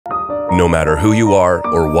No matter who you are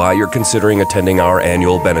or why you're considering attending our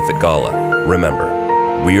annual benefit gala, remember,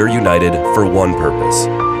 we are united for one purpose: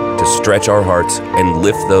 to stretch our hearts and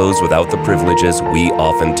lift those without the privileges we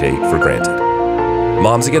often take for granted.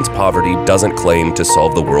 Moms Against Poverty doesn't claim to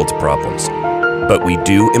solve the world's problems, but we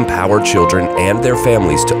do empower children and their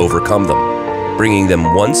families to overcome them, bringing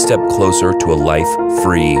them one step closer to a life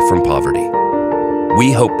free from poverty.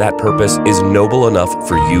 We hope that purpose is noble enough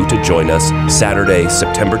for you to join us Saturday,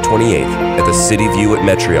 September 28th at the City View at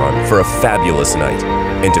Metreon for a fabulous night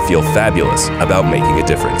and to feel fabulous about making a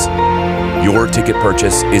difference. Your ticket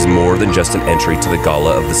purchase is more than just an entry to the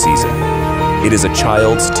gala of the season. It is a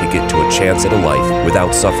child's ticket to a chance at a life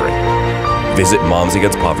without suffering. Visit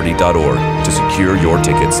momsagainstpoverty.org to secure your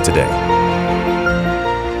tickets today.